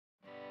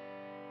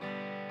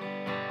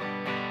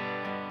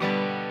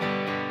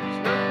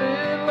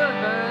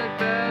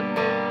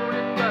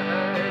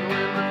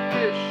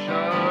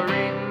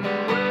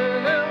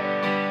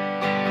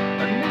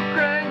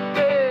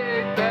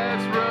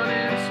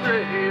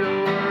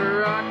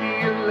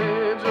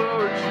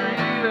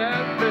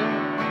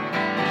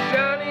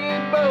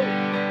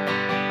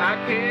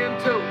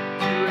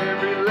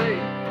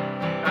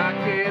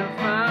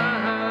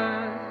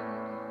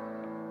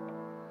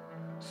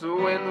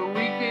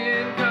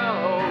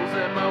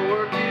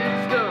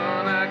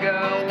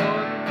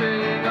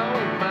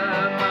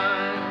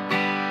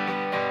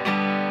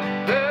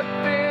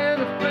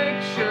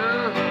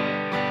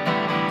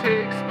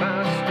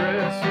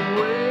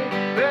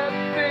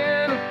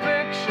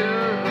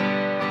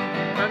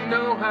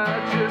no, I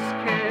just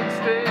can't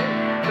stay.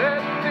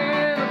 That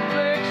thin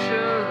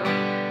affliction,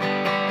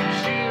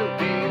 she'll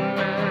be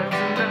mine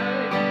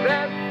tonight.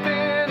 That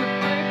thin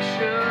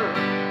affliction,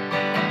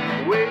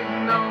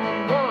 waiting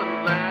on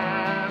one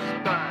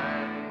last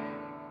bite.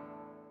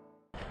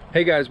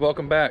 Hey guys,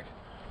 welcome back.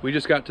 We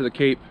just got to the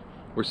Cape.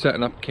 We're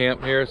setting up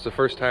camp here. It's the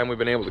first time we've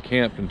been able to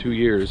camp in 2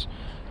 years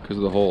because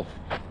of the whole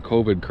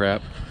COVID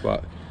crap.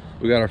 But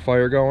we got our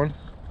fire going,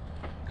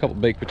 a couple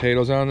baked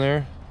potatoes on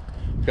there.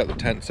 Got the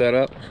tent set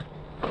up.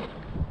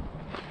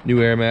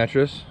 New air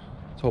mattress.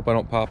 Let's hope I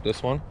don't pop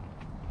this one.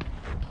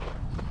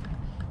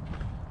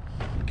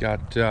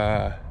 Got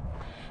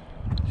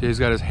Jay's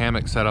got his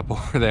hammock set up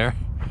over there.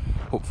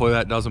 Hopefully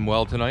that does him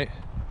well tonight.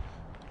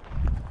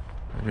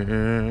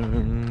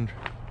 And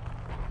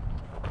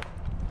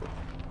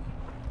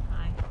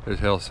there's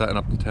Hill setting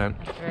up the tent,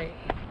 right,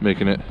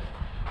 making it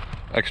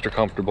extra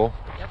comfortable.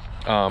 Yep.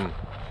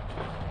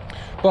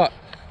 But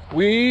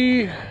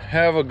we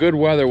have a good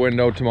weather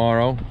window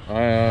tomorrow.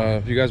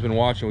 If you guys have been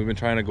watching, we've been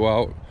trying to go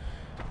out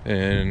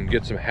and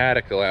get some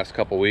haddock the last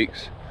couple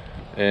weeks,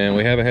 and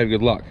we haven't had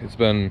good luck. It's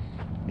been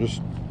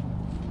just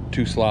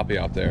too sloppy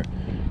out there,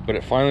 but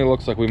it finally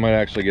looks like we might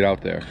actually get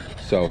out there.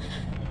 So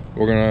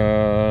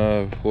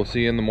we'll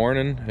see you in the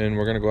morning, and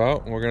we're gonna go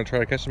out and we're gonna try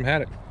to catch some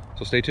haddock.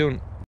 So stay tuned.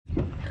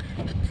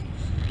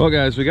 Well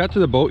guys, we got to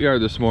the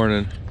boatyard this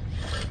morning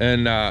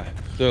and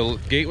the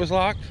gate was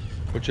locked,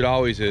 which it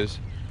always is,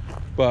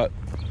 but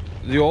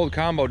the old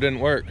combo didn't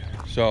work,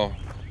 so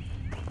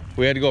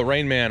we had to go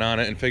Rain Man on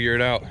it and figure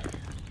it out.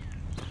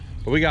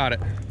 But we got it.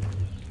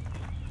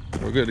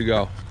 We're good to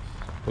go.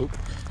 Oop,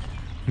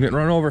 I'm getting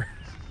run over.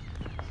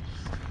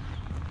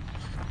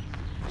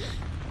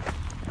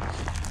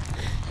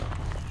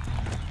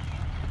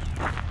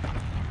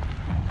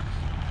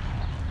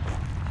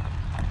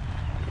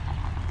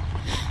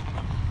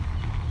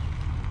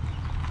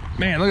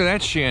 Man, look at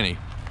that shanty.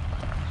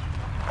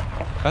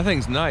 That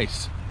thing's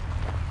nice.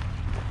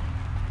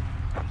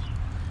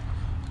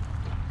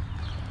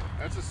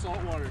 That's a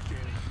saltwater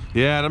shanty.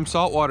 Yeah, them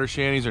saltwater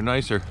shanties are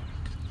nicer.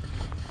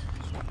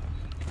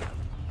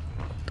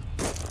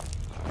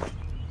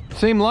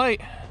 Same light.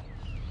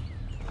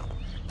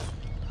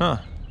 Huh.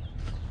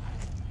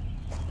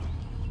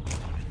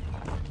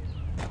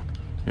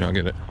 Yeah, I'll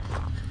get it.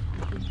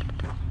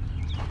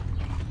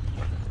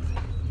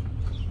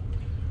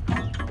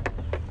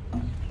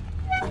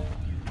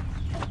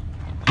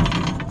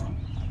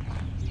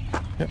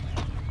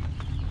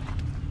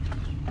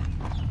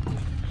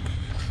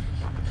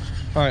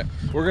 All right,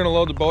 we're gonna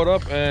load the boat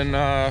up and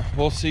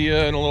we'll see you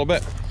in a little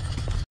bit.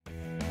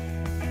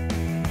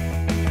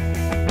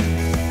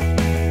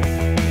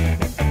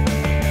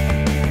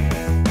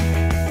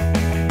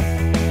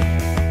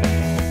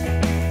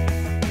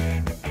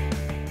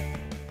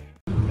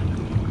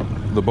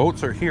 The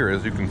boats are here,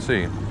 as you can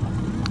see.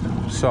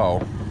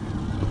 So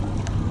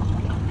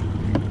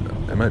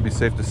it might be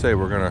safe to say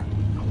we're gonna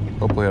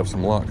hopefully have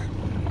some luck.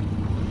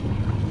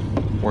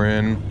 We're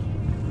in,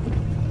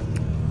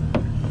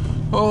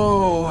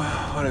 oh,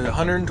 what is it,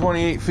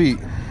 128 feet.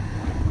 Shoot,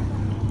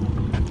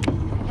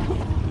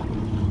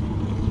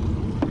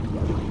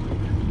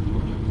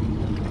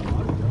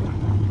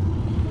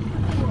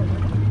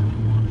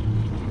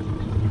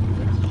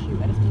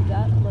 I just moved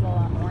that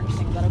little orange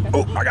thing. Is that okay?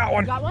 Oh, I got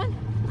one. You got one?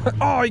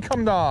 Oh, he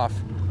come off.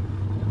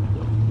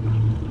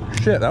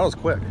 Shit, that was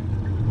quick.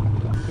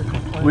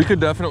 We could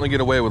definitely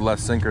get away with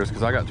less sinkers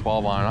because I got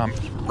 12 on and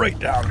I'm right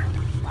down.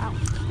 Wow.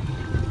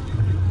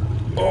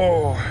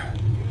 Oh.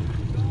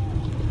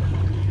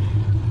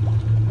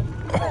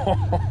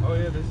 Oh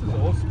yeah, this is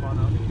all spun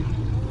up.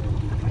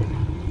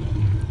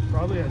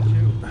 Probably had 2.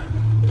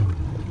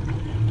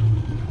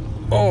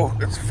 Oh,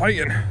 it's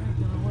fighting.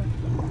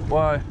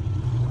 Why?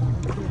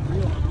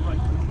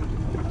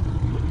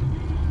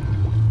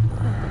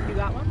 You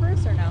got one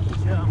first or no?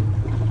 Yeah.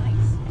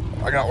 Nice.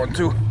 I got one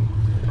too.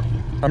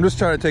 I'm just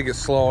trying to take it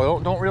slow.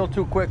 Don't reel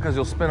too quick because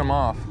you'll spin them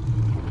off.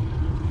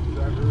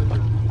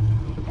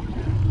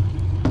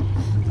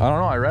 I don't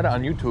know. I read it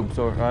on YouTube,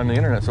 so on the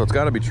internet, so it's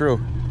got to be true.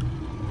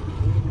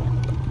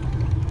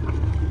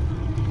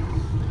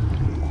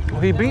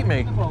 Well, he beat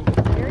me.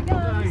 Here he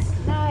goes.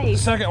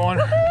 Nice. Second one.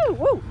 Woohoo!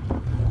 Woo!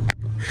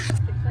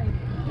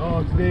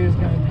 Oh, today is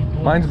gonna be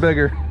cool. Mine's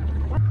bigger.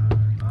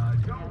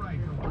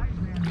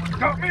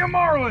 Got me a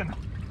marlin.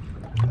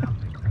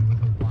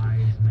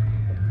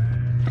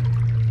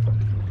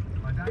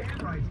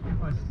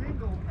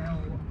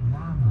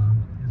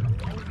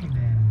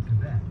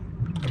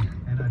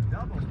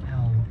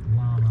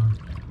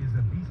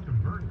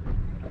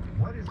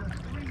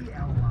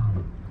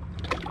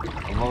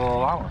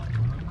 Llama.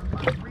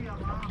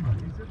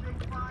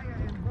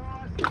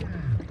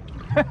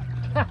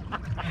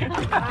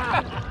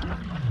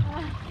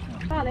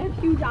 God, they have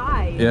huge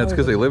eyes. Yeah, it's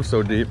because they live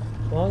so deep.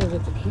 As long as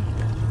it's a keep.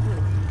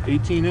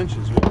 18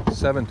 inches, man.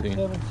 17.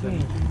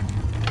 17.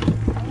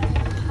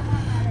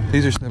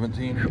 These are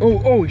 17.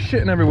 Oh, he's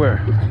shitting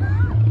everywhere.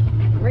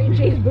 Right in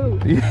Jay's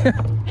boot. Yeah.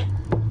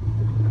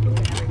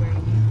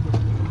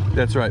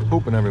 That's right,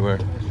 pooping everywhere.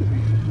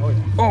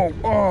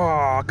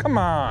 Oh, come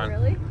on.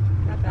 Really?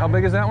 How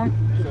big is that one?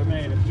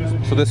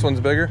 So this one's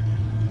bigger?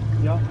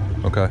 Yeah.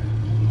 Okay.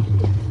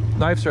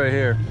 Knife's right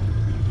here.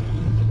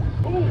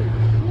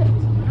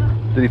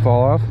 Did he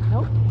fall off?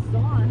 Nope, he's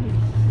still on.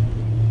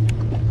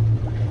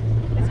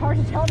 It's hard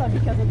to tell though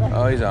because of the...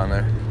 Oh, he's on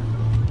there.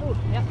 Oh,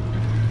 yep.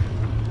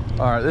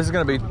 All right, this is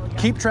gonna be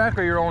keep track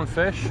of your own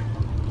fish.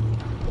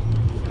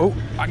 Oh,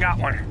 I got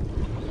one.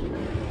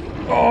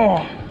 Oh.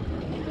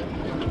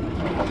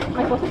 Am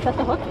I supposed to set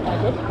the hook?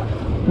 I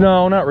did.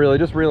 No, not really.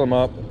 Just reel them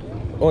up.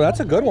 Oh, that's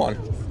a good one.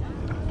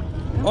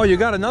 Oh, you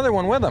got another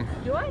one with him.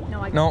 Do I?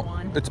 No, I got No,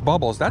 one. it's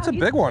Bubbles. That's a He's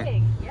big one.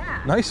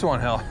 Yeah. Nice one,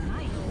 Hell.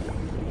 Nice.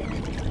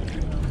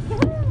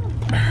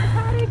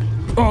 Haddock.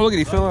 Oh, look at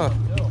he fill up.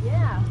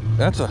 Yeah.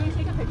 That's Can you a.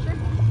 take a picture?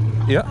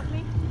 Yeah. Of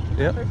me?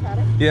 Yeah. First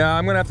haddock? Yeah,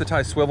 I'm gonna have to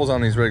tie swivels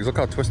on these rigs. Look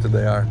how twisted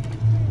they are.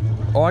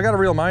 Oh, I gotta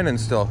reel mine in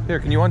still. Here,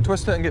 can you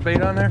untwist it and get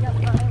bait on there? Yep.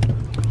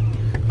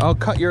 I'll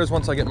cut yours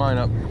once I get mine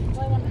up.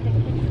 Well, I wanted to take a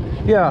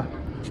picture. Yeah.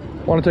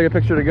 Want to take a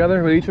picture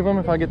together with each of them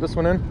if I get this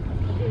one in?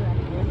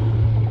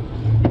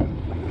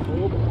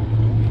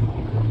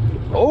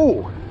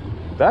 Oh,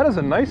 that is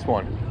a nice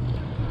one.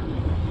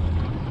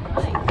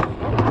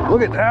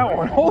 Look at that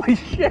one. Holy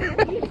shit.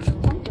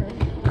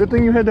 Good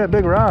thing you had that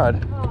big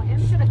rod. Oh, M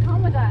should have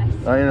come with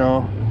us. I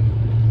know.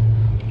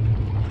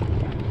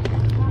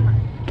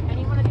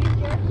 Any one of these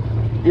here?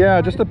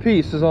 Yeah, just a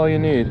piece is all you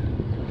need.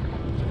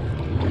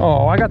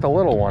 Oh, I got the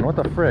little one. What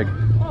the frig?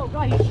 Oh,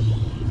 God.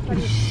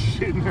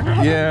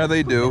 Yeah,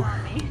 they do.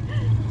 On me.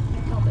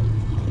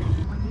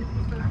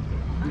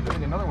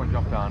 Another one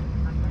jumped on.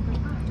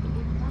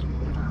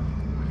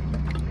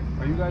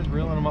 Are you guys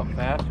reeling them up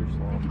fast or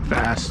slow?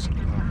 Fast.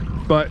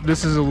 But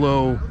this is a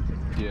low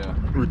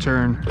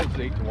return. It's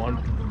 8 to 1.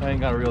 I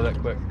ain't gotta reel that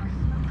quick.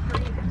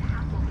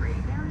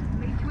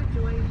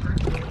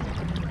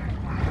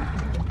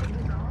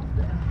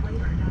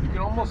 You can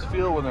almost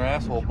feel when their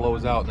asshole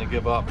blows out and they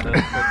give up, and then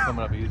it starts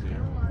coming up easier.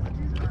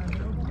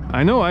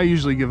 I know I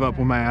usually give up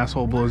when my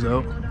asshole blows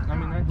out. I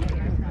mean, that's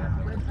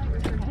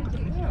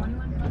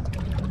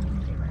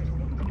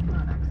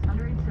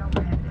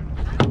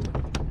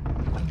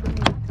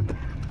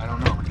I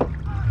don't know.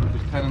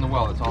 Just 10 in the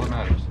well, that's all that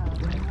matters.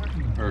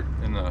 Or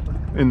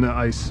in the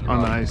ice,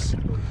 on the ice.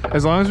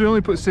 As long as we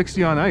only put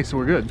 60 on ice,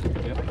 we're good.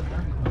 Yep.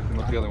 And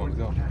let the other ones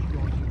go.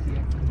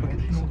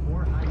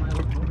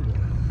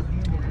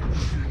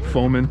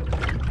 Foaming.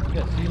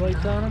 Yeah, sea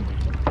lights on them?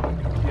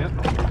 Yep.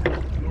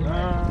 I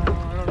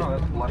don't know,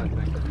 that's blood, I think.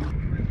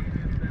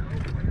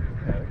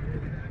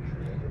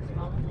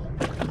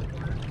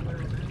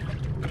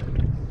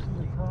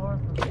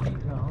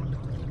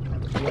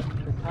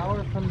 The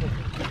tower from the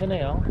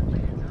canal.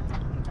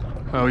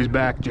 Oh, he's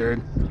back,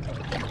 Jared.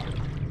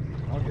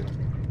 I'll get it.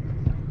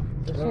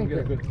 This I don't get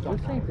a good this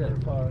stop ain't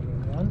that far of a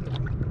run.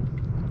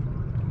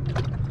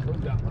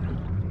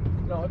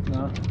 No, it's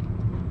not.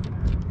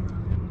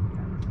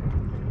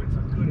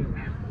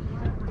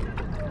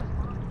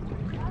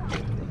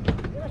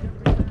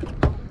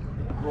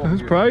 This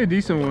is probably a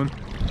decent one.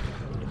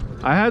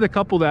 I had a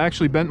couple that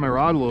actually bent my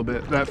rod a little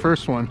bit, that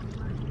first one.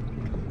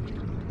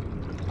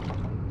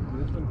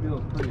 This one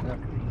feels pretty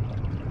hefty.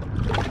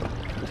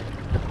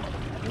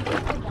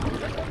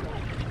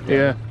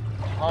 Yeah.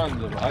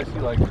 Tons of, I see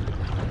like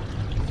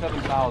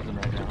 7,000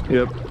 right now.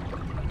 Yep.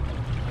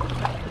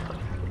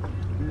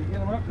 When you get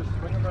them up, just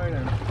swing them right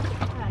in.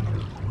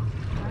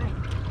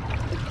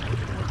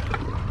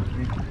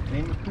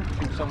 Aim the poop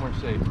to somewhere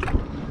safe.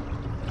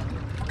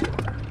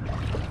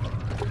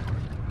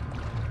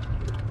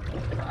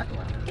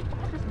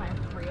 That's my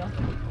reel.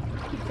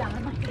 Keep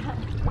sounding like that.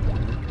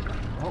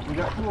 Oh, we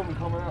got 2 of them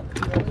coming up.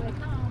 Here they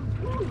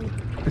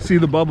come. I see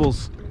the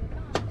bubbles.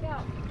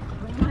 Yeah.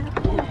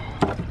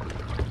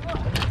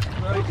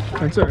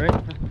 That's all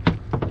right.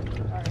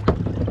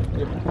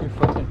 You're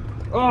fucking.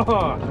 Oh!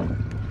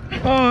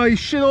 Oh, he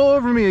shit all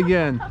over me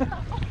again.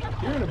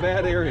 You're in a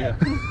bad area.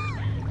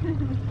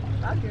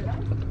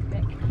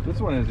 This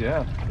one is,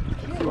 yeah.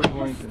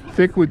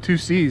 Thick with 2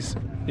 C's.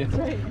 Yeah.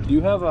 Do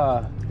you have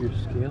your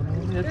scale?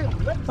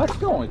 That's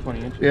still only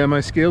 20 inches. Yeah,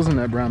 my scale's in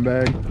that brown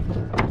bag.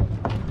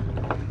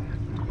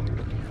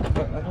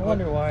 I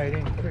wonder why I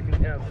didn't freaking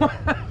have.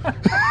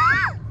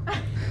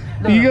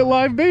 You got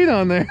live bait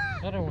on there.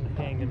 I don't want to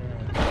hang it around.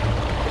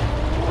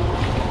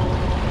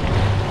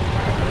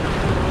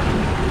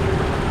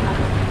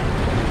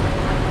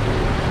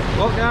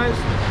 Well, guys,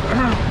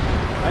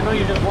 I know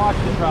you just watched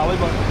it probably,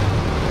 but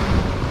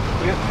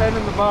we got 10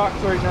 in the box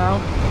right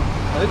now.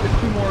 I think there's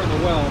 2 more in the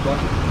well, but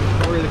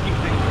in order to keep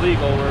things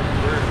legal, we're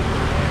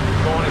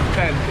going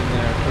intense in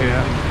there. So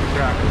Yeah. we can keep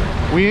track of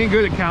it. We ain't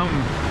good at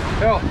counting.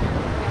 Hell,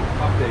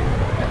 update.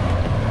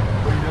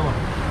 What are you doing?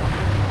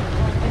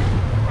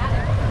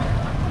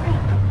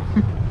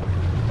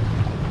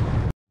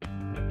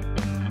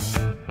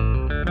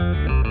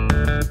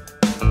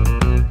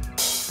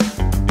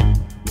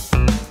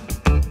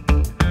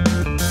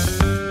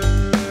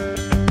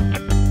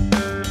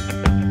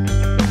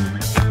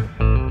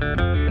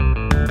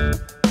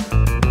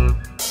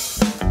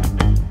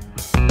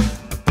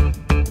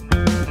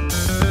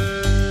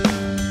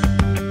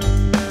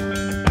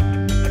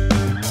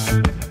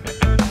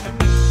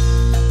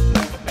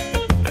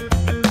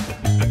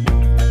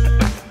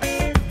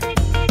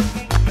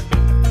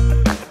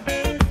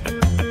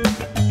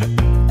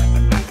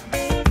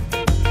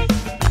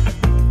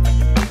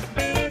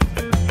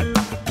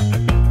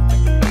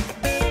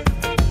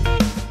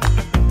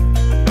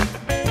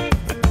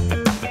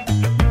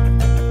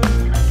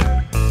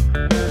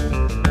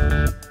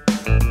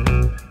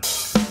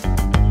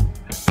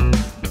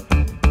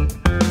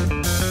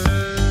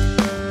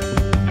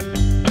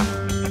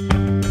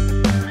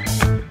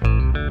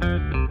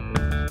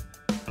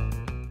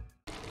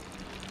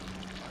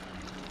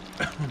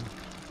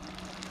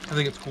 I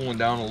think it's cooling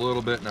down a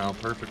little bit now,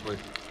 perfectly.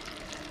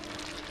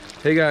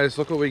 Hey guys,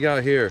 look what we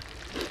got here.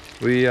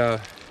 We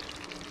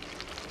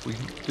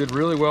did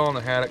really well on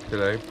the haddock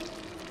today.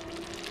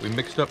 We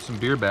mixed up some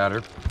beer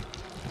batter,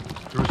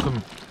 threw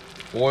some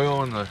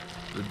oil in the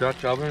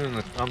Dutch oven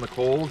and on the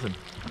coals, and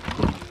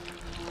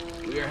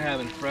we are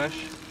having fresh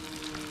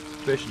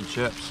fish and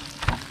chips.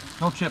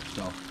 No chips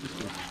though.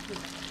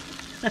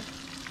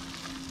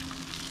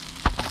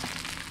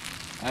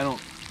 I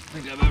don't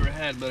think I've ever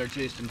had better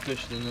tasting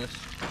fish than this.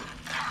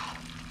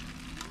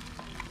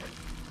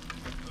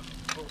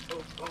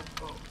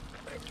 Oh,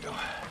 there we go.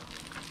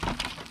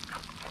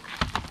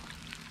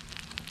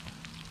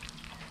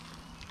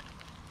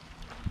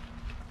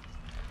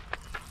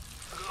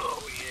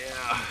 Oh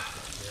yeah.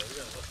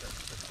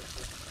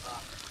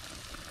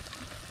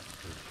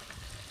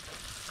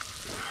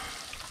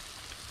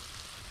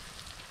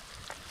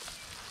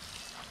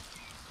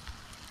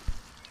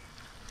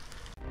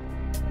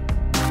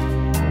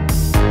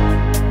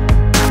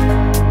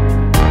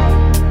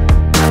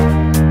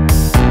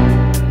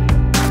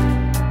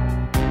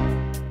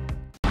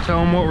 Tell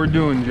them what we're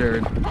doing,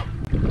 Jared.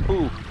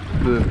 Ooh.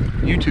 The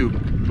YouTube.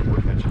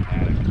 We're catching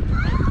haddock.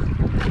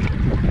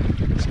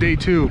 It's day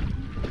 2.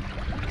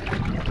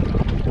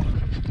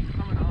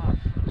 Coming off.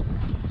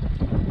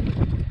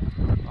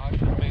 I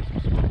should have made some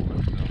swivel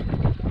fish though.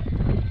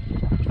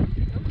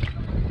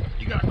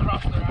 You gotta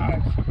cross their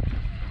eyes.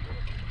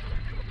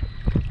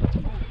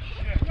 Holy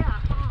shit.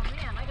 Yeah, oh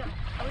man,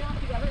 are we all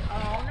together?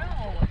 Oh no.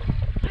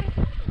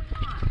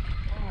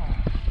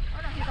 Oh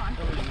no, he's on.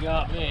 You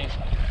got me.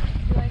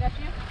 Do I got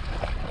you?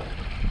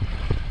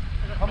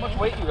 How much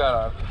weight you got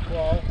on?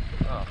 12.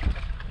 Oh.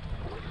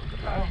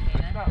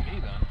 It's not me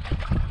then.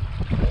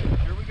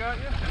 Sure we got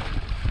you?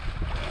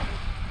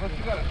 Unless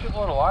you got a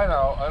shitload of line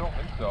out, I don't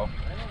think so.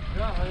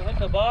 No, I hit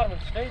the bottom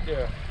and stayed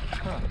there.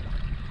 Huh.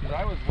 Because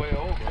I was way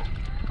over.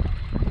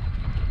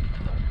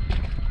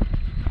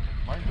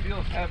 Mine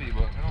feels heavy,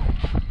 but I don't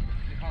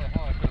see how the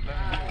hell I could have been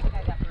I think I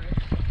got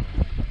Bruce.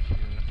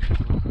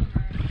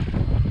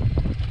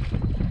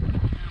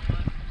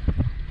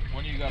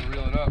 When you gotta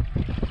reel it up.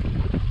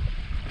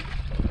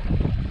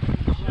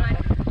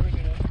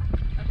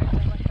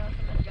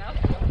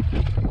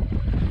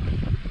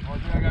 Oh,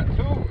 I got 2.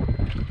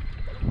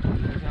 I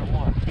got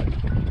 1.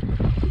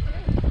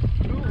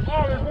 2.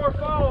 Oh, there's more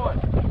following.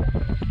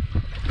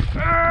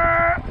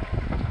 Ah!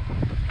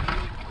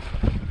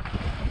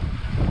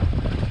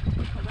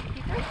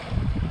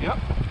 Yep.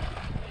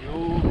 The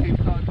old Cape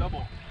Cod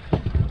double.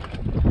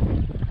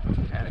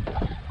 Haddock.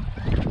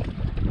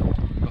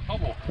 The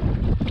hubble.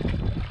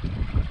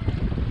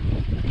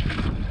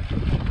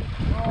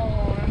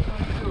 Oh, that's how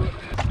you do it.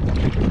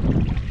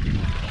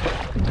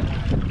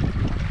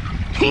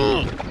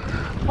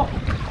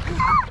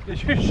 Did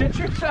you shit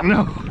yourself? No.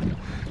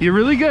 You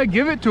really gotta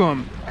give it to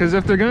them, because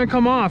if they're gonna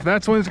come off,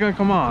 that's when it's gonna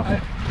come off. I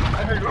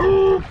heard,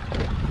 ooh!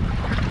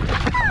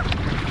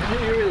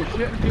 You're either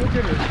shitting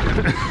puking or...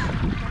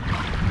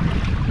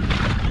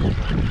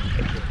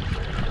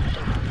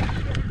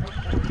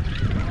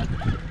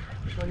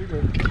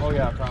 Oh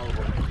yeah, probably.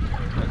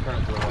 I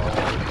turned it to a wall.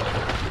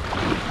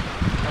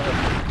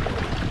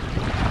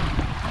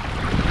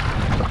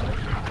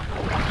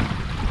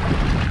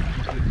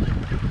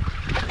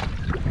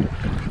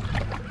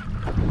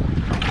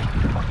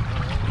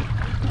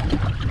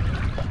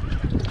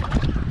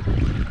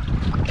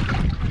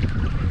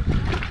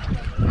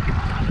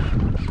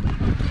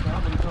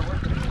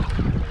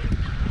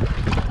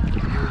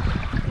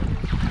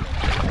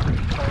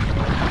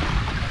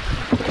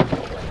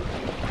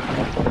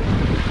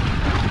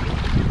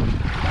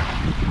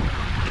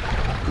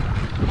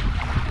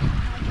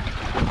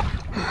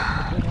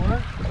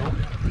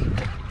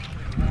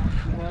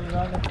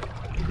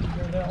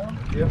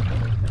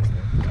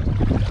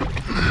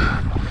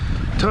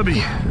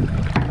 Tubby.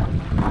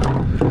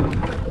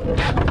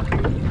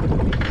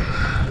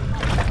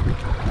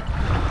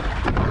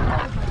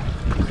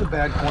 This is a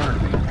bad corner to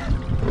be in.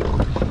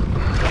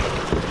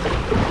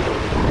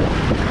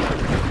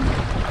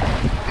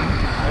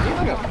 I need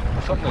like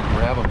something to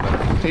grab them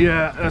better.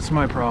 Yeah, that's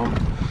my problem.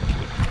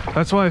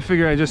 That's why I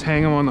figure I just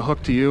hang them on the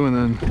hook to you, and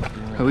then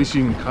at least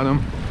you can cut them.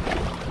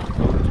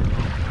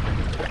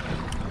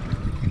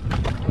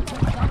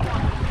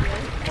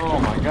 Oh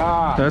my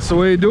god. That's the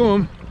way you do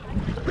them.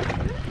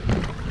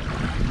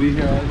 Be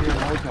here all year,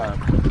 no time.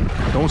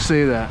 Don't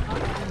say that.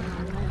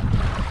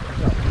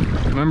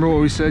 Remember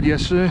what we said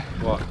yesterday?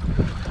 What?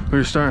 We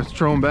were starting to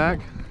throw them back.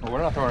 Oh,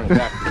 we're not throwing it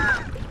back.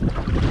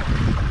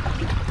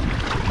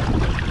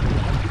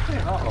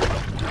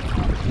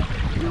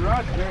 Your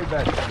rod's very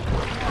bad.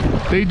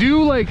 They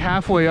do like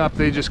halfway up,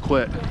 they just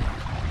quit.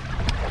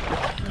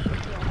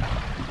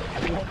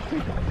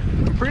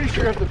 I'm pretty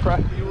sure if you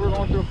were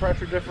going through a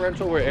pressure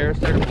differential where air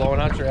started blowing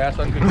out your ass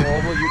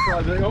uncontrollable, you'd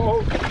probably be like,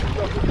 oh,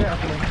 something's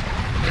happening.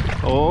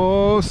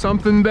 Oh,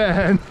 something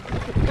bad.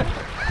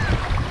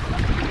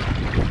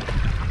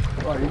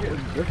 Oh, you're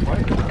getting good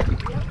fight.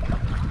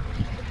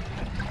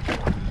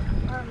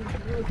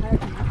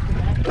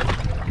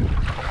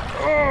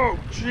 Oh,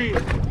 jeez.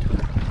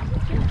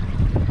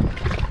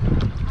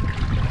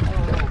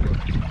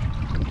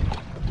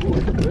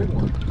 Big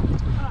one. You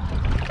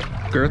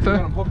got Gertha?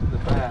 them hooked to the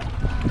back.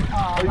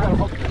 Oh, you got them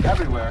hooked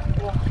everywhere.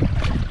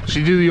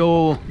 She do the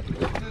old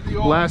The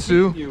old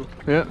lasso. you.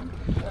 Yeah.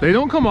 They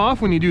don't come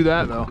off when you do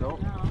that though. Nope.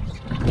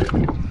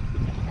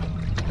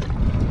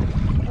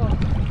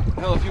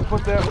 Hell, if you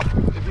put that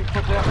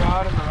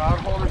rod in the rod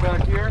holder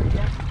back here,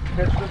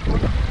 catch this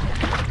one.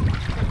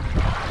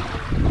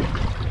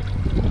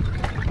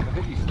 I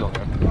think he's still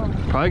there.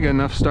 Probably good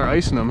enough to start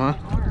icing them, huh?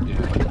 Yeah.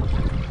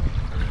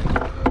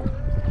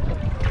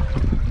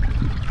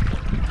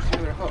 See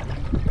their hook.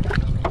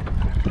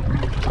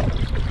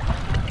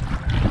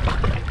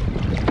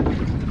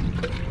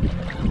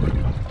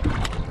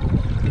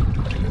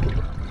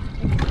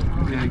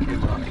 Yeah, he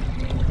came off.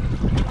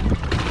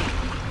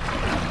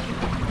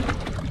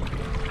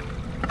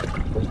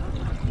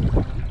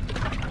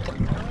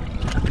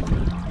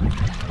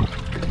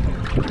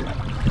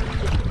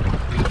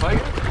 He's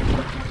fighting?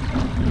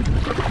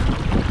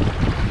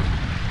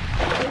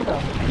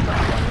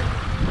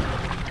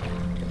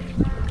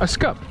 A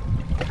scup.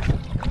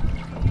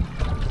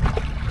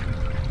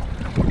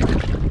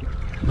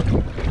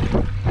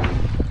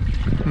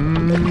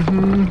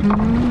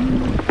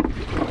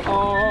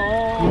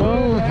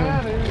 Oh,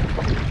 that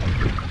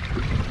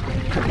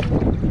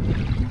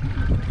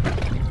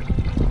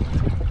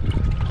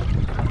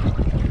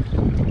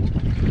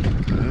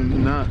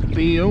I'm not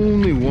the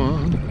only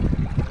one.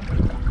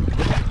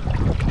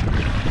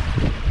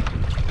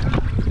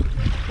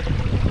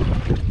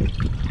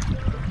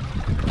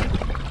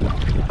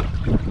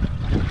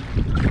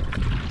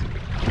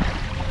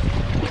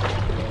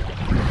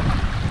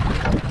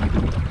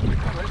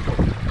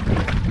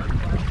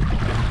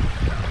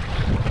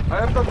 I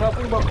have done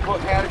nothing but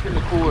put Haddock in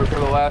the cooler for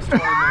the last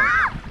 20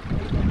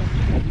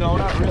 minutes. No,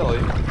 not really.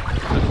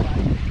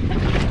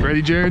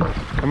 Ready, Jared?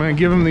 I'm gonna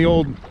give him the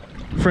old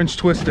French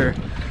twister.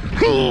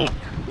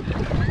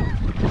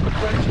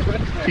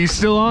 He's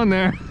still on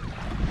there.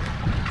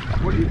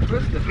 What are you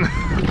twisting?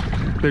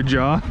 Their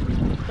jaw.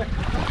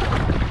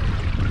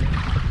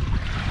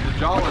 The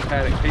jawless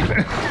Haddock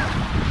tape.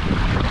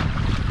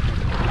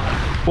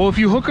 Well, if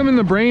you hook them in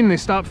the brain, they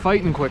stop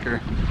fighting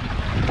quicker.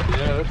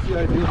 Yeah, that's the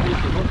ideal piece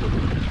to hook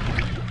them.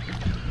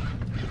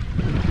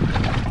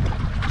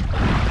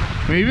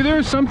 Maybe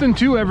there's something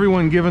to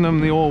everyone giving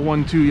them the old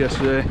 1-2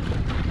 yesterday.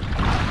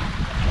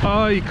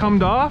 Oh, you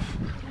cummed off?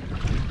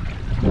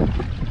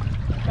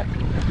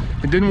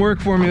 It didn't work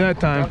for me that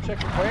time. Gotta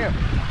check your clamp.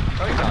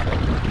 Tight on it.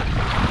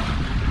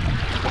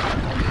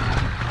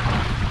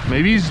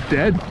 Maybe he's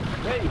dead.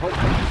 Yeah, you hook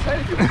him. You said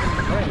if you hook him in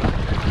the brain.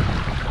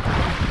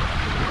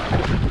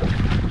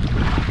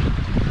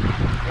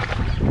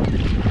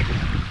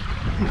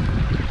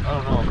 I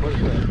don't know. What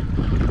is that?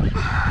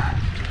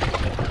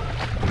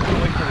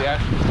 Wait for the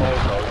action to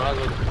close though. We might as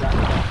well just back it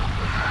up.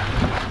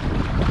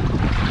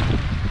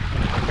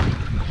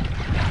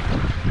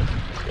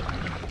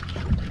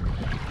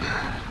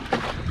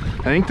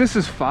 I think this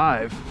is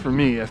 5 for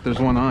me if there's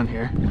one on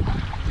here.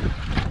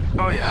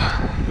 Oh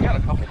yeah. We got a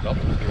couple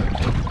doubles here.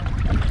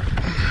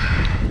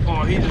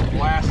 Oh, he just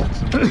blasted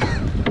some.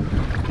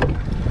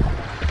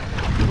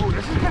 Oh,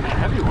 this is kind of a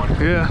heavy one.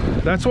 Yeah,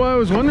 that's why I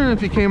was wondering if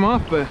he came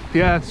off, but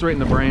yeah, it's right in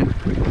the brain.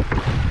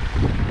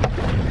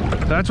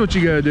 That's what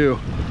you gotta do.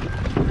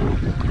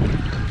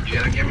 You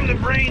gotta give him the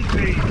brain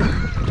feed.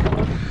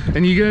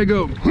 And you gotta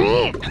go.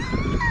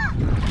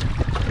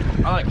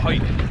 I like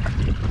height.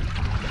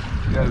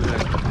 You gotta be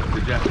like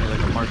the Japanese, like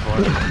a martial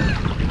artist.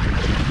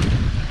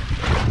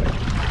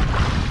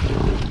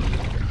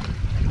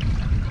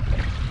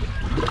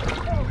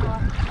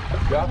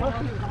 Got one?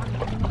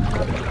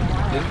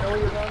 Didn't know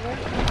you were down there?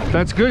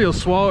 That's good, you'll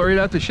swallow it right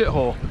out the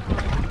shithole.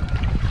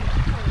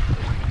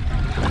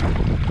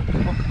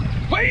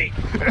 Wait!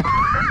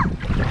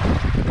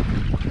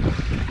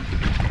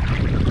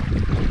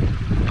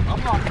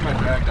 I'm locking my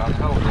drag down.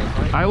 Hell with this,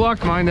 right? I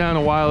locked mine down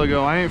a while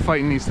ago. I ain't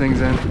fighting these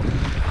things in.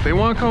 They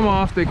want to come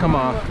off, they come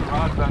off.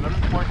 Rod bend. I'm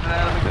just pointing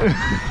at him again.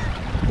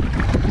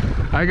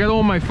 I got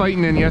all my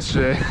fighting in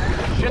yesterday.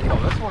 Shit though,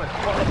 this one is a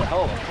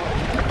hell of a fight.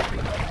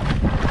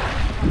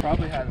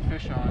 Probably had a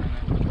fish on it.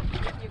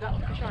 You got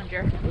a fish on,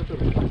 Jared. Did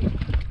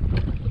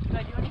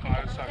I do anything?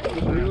 I was talking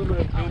to Bill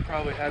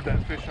probably had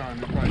that fish on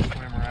and probably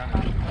swam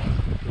around it.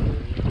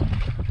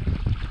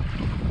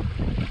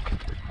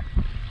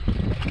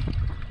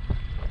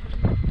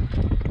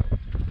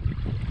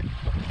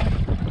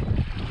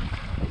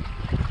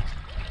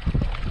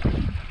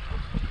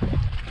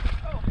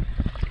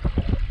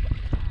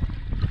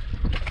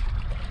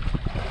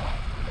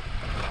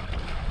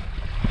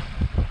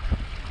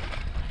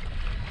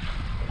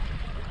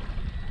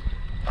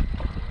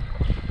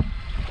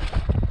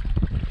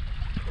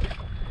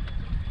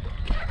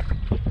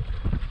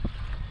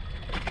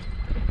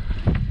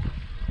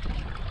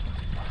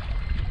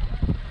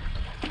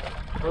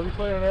 How's he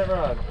playing on that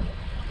rod?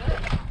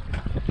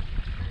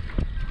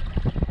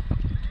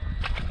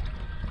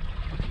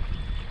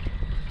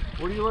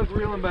 What do you like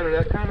reeling better,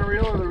 that kind of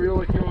reel or the reel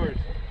like yours?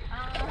 I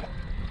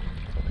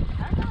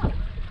don't know.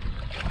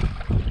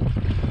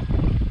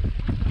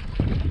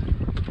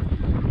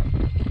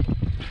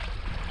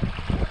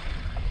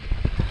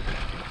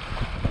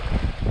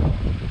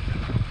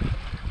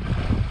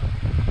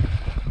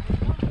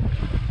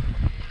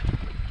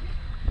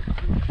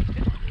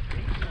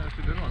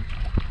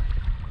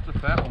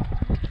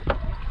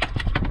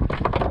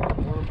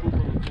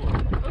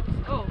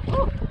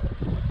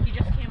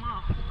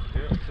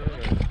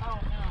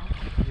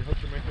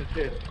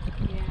 kid.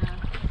 Yeah.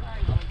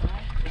 Sorry about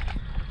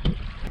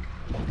that.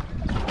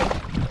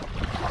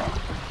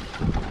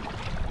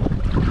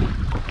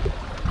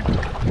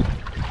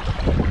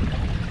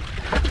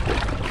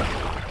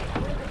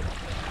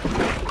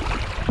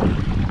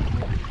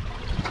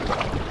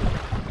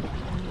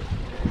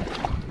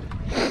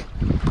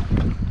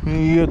 What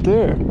you got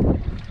there?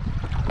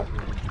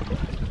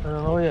 I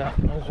don't know yet.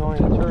 That's only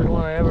the third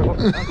one I ever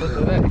hooked up with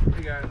today.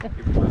 You got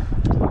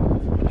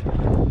it.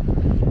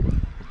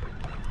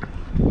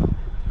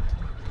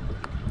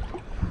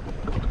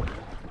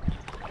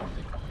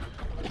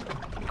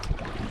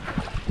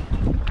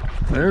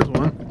 There's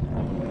one.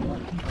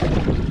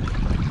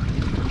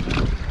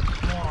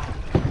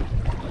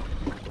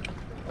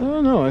 I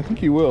don't know. I think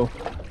he will.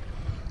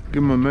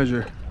 Give him a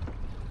measure.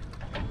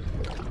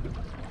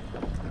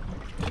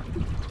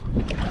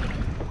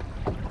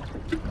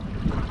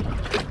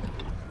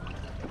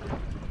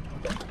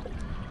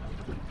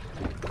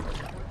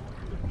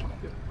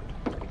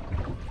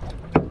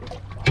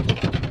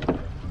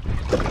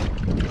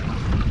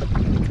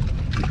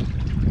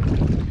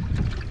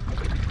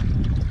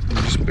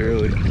 Just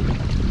barely.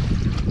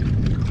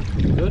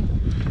 Good?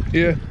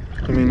 Yeah,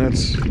 I mean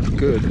that's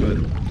good, but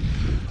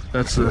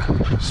that's the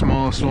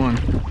smallest one.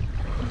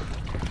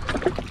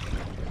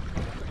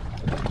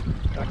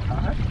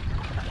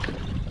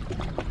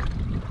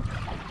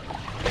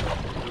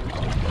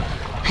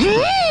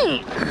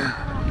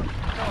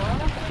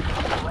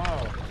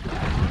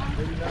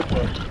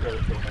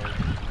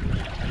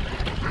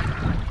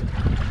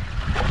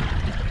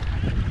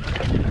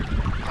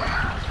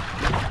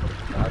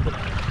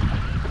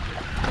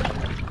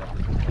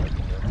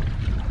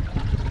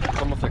 It's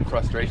almost like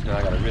frustration that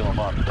I gotta reel them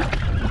up.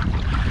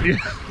 Yeah,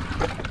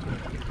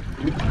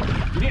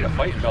 You need a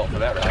fighting belt for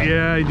that, right?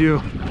 yeah, I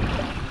do.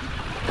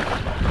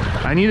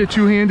 I need a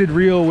two-handed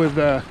reel with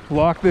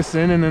lock this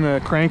in and then a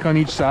crank on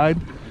each side.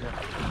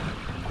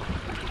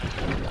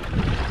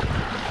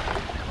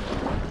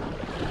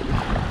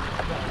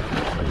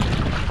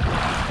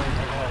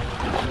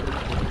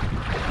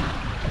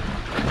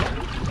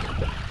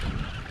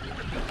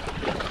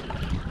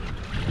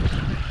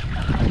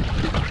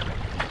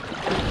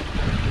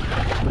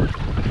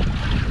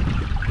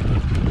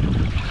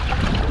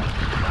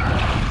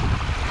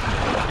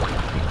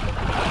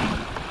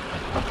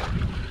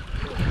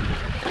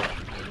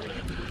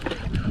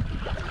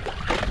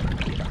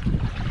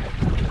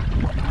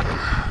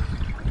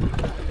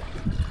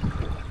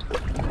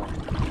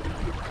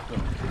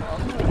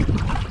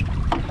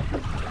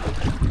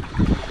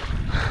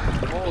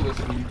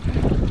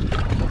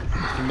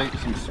 Make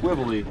some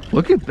swivelly.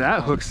 Look at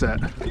that hook set.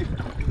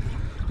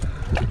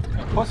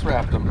 Plus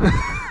wrapped them. That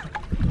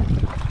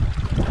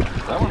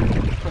one,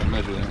 try to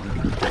measure that one.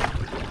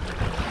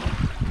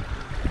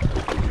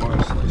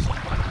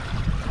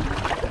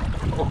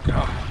 Oh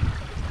god.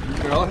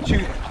 Here, I'll let you.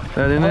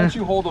 That in I'll there? let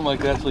you hold them like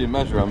that till you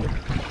measure them,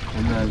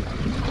 and then.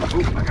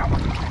 Ooh, I got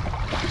one.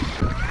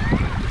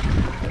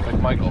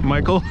 Like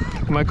Michael.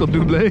 Michael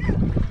Dublé.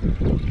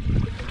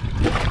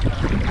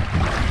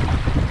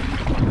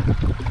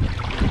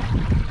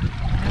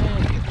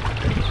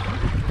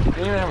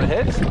 You didn't have a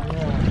hit?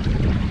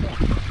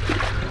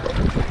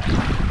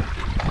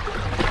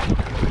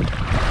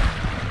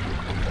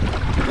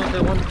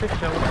 That one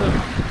picture, what's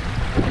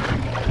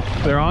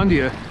up? They're on to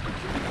you.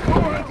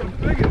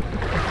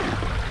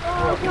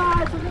 Oh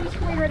god, something's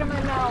flew right in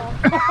my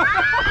mouth.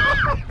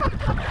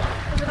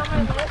 Is it on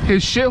my lip?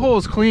 His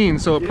shithole's clean,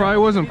 so it probably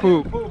wasn't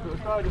poop. It was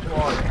probably just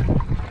water.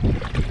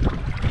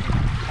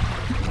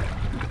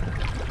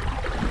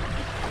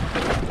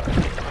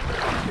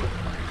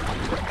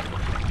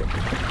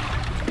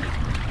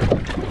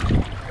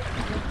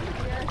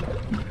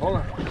 Hold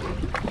on.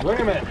 Wait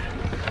a minute.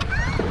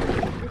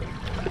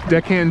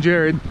 Deckhand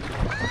Jared.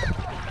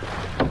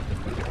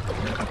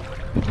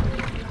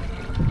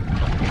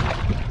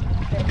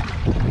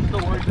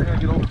 Still worried you're gonna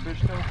get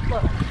overfished now?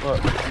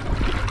 Look.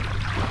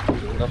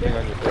 Nothing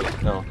on your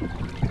face. No.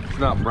 It's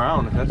not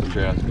brown, if that's what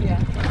you're asking.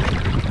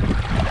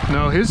 Yeah.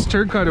 No, his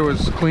turd cutter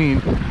was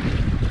clean.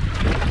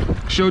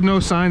 Showed no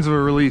signs of a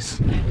release.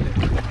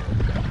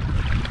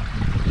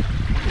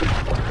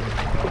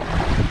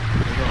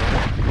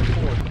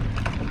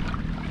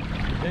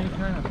 Any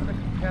kind of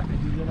freaking catfish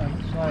you get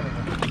on the side of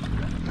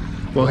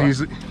it,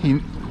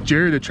 Well,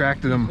 Jared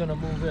attracted him. he's gonna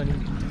move in. You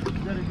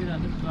gotta get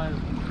on this side of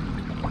it.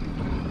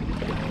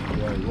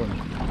 Yeah, you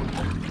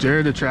wouldn't.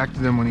 Jared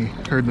attracted him when he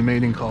heard the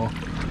mating call.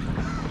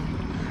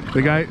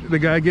 The guy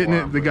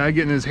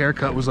getting his hair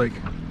cut was like,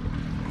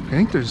 I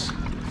think there's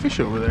fish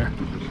over there.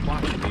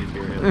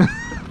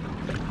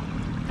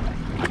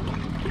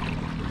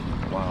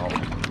 Wow.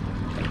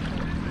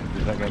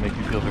 Is that gonna make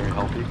you feel very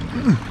healthy?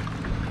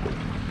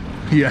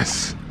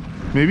 Yes.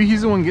 Maybe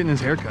he's the one getting his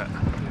hair cut.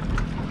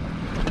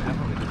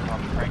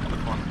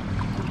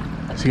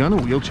 Is he on a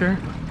wheelchair?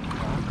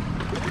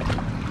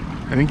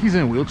 I think he's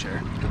in a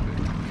wheelchair.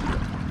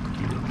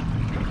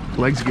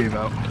 Legs gave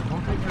out.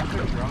 Don't take your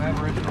picture, I'm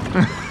Aboriginal.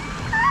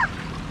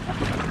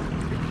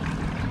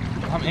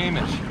 I'm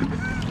Amish.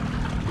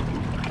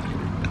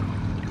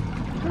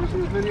 Where's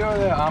video of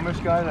that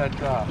Amish guy that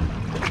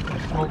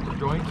smoked a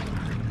joint?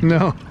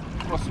 No.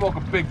 We'll smoke a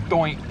big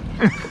doint.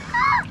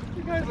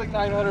 The guy's like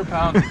 900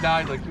 pounds. He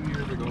died like 2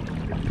 years ago.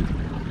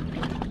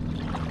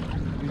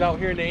 He's out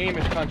here in the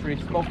Amish country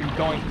smoking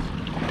joints.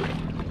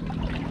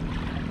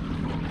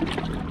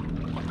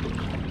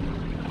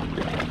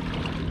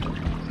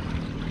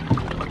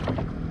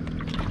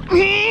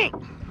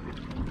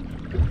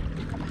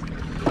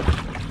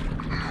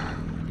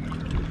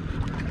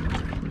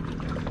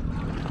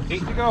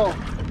 Eight to go.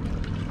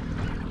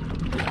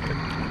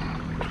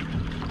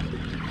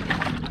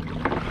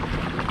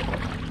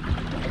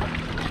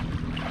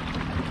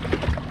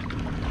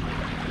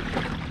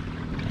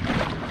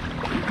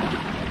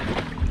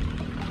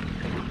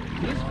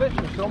 These fish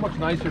are so much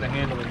nicer to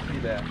handle than sea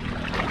bass. I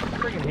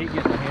freaking hate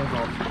getting my hands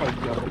all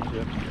spiky up and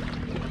shit.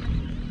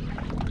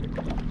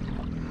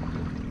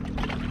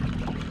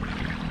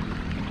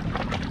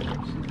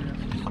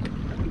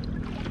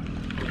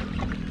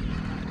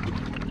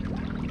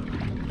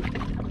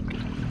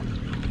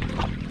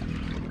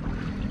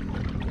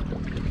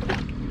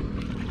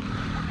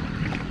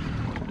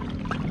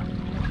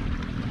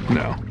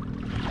 No.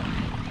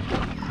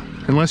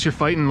 Unless you're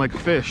fighting like a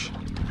fish.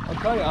 I'll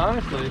tell you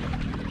honestly,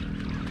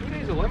 2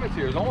 days of limits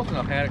here is almost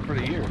enough haddock for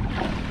the year.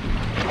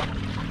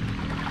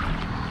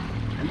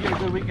 We get a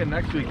good weekend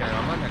next weekend.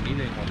 I'm not gonna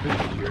need any more fish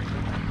this year.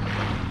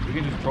 We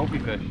can just trophy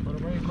fish.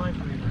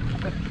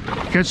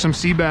 Catch some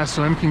sea bass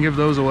so Em can give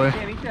those away. You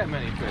can't eat that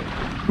many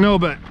fish. No,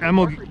 but Em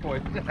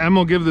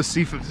will give the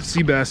sea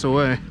bass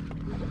away. You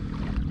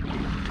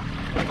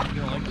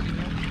don't like sea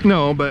bass?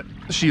 No, but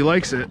she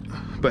likes it.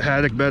 But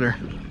haddock better.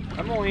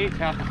 I'm only ate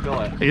half a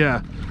fillet.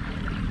 Yeah.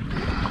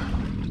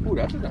 Ooh,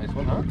 that's a nice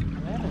one, huh?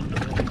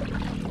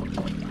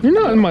 You're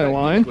not in my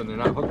line. When they're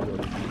not hooked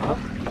good. Huh?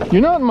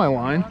 You're not in my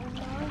line.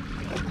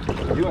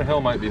 You and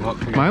Hill might be hooked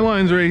together. My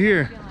line's right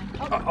here.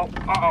 Uh-oh,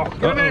 uh-oh.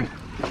 Get him in.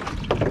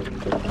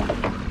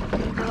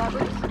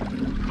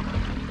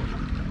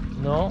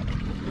 No.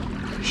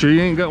 Sure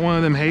you ain't got one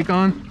of them hake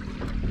on?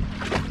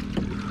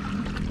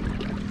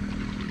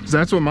 'Cause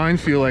that's what mine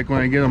feel like when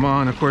I get them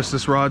on. Of course,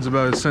 this rod's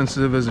about as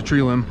sensitive as a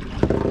tree limb.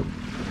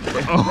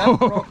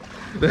 Oh,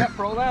 Is that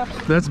prolapse?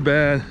 that's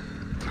bad.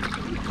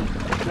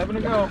 7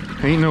 to go.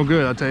 Ain't no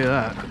good, I'll tell you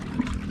that.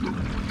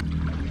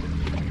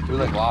 We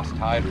like lost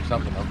tide or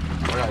something.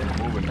 We're not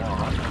even moving now,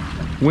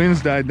 huh?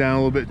 Wind's died down a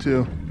little bit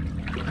too.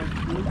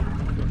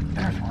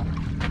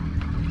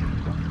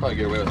 Probably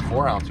get away with a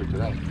 4-ouncer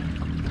today.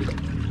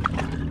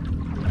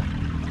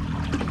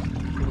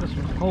 This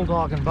one's cold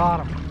dog and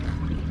bottom.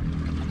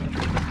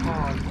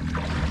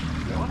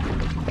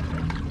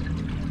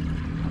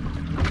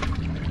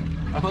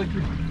 I like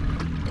you.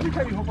 Every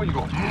time you hook one, you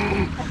go.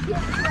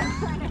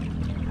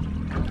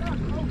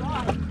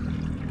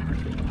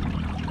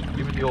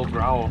 Give it the old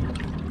growl.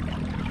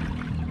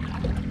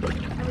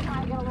 Every time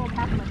I get a little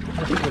pepper.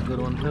 This is a good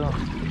one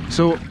too.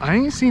 So I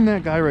ain't seen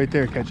that guy right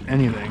there catch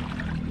anything.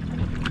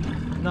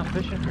 Not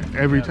fishing.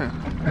 Every time.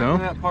 No?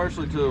 That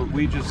partially to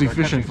we just. What's he are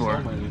fishing catching for?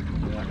 so many.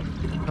 Yeah.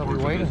 Probably We're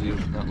too waiting.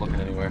 busy, not looking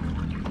anywhere.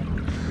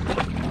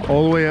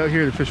 All the way out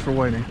here to fish for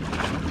whiting.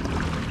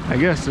 I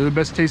guess they're the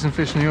best tasting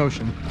fish in the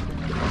ocean.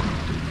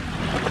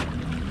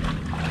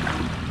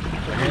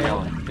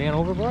 Dan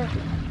overboard?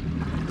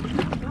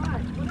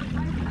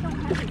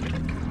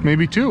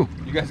 Maybe 2.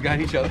 You guys got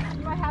each other?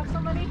 Do I have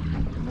somebody?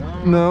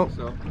 No.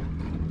 So.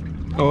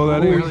 Oh,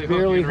 that is.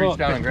 barely reach hooked.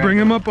 down and grab Bring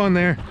him up on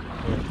there.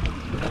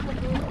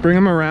 Bring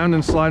him around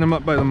and slide him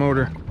up by the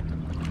motor.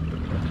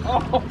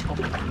 Oh!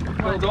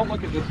 Well, don't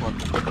look at this one.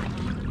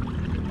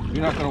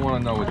 You're not going to want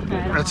to know what you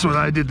did. That's what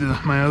I did to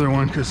my other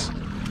one, because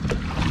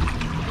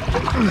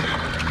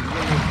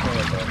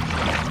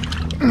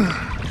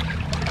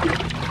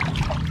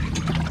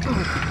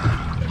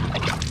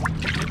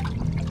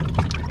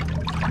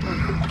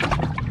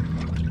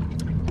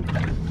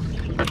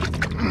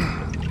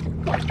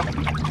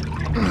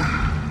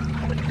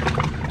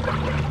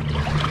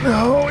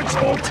no, it's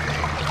old.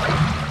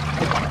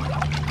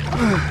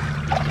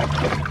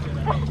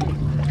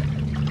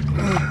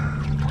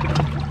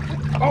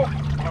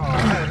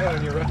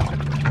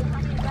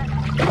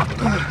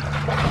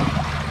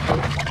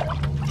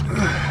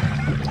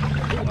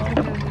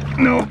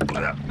 No.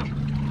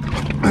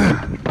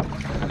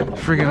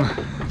 Friggin',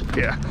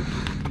 yeah.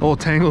 All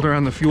tangled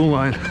around the fuel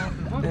line.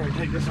 There,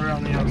 take this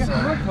around the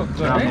outside.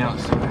 Around the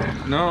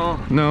outside. No.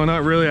 No,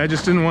 not really. I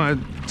just didn't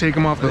want to take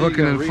him off the hook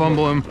and then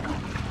fumble him.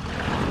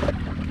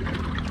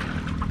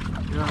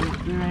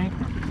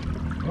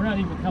 We're not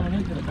even coming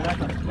into the back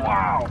of the spot.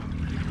 Wow.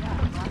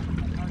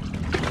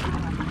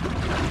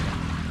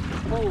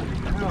 Holy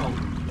hell.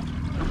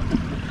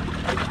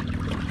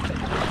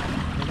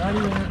 We're not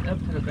even up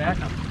to the back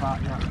of the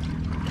spot yet.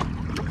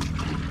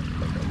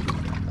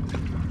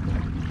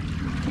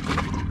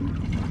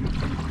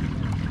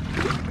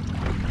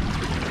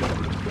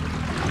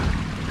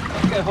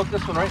 You gotta hook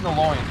this one right in the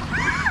loin.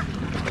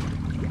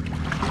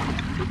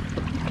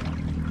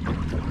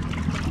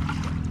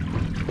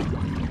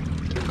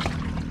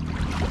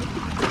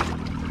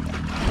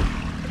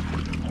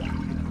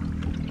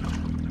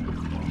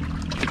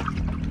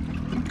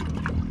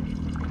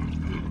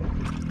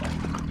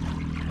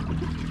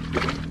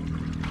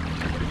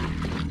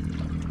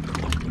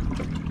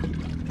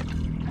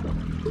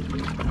 Well,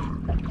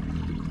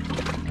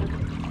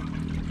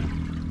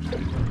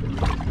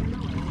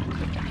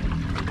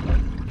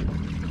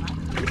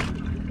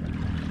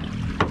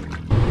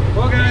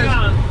 guys,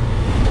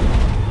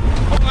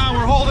 hold on,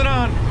 we're holding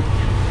on.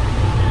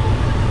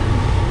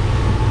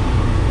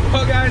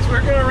 Well, guys,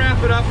 we're gonna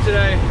wrap it up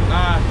today.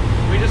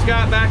 We just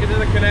got back into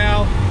the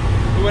canal.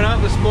 We went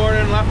out this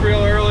morning, left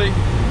real early.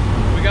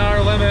 We got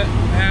our limit,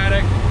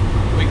 haddock.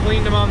 We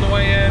cleaned them on the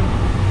way in,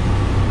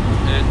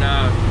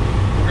 and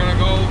we're gonna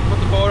go put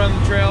the boat on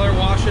the trailer,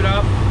 wash it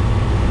up,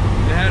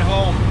 and head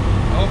home.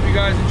 I hope you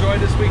guys enjoyed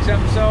this week's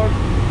episode.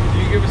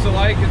 If you give us a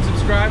like and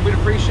subscribe, we'd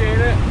appreciate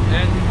it,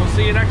 and we'll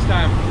see you next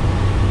time.